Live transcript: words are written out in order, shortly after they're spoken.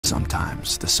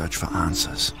Sometimes the search for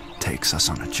answers takes us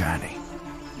on a journey.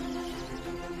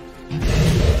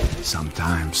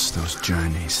 Sometimes those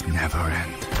journeys never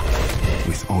end.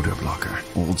 With Odor Blocker,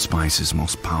 Old Spice's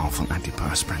most powerful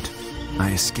antiperspirant,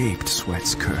 I escaped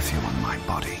sweat's curfew on my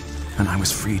body, and I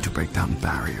was free to break down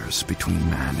barriers between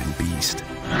man and beast.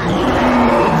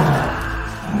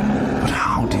 But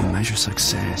how do you measure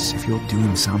success if you're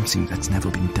doing something that's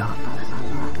never been done?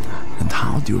 And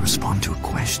how do you respond to a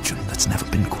question that's never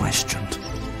been questioned?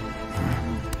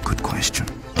 Good question.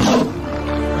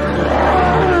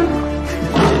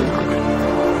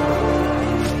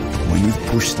 When you've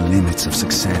pushed the limits of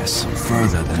success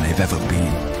further than they've ever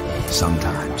been,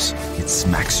 sometimes it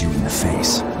smacks you in the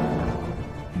face.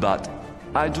 But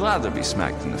I'd rather be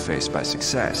smacked in the face by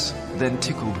success than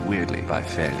tickled weirdly by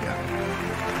failure.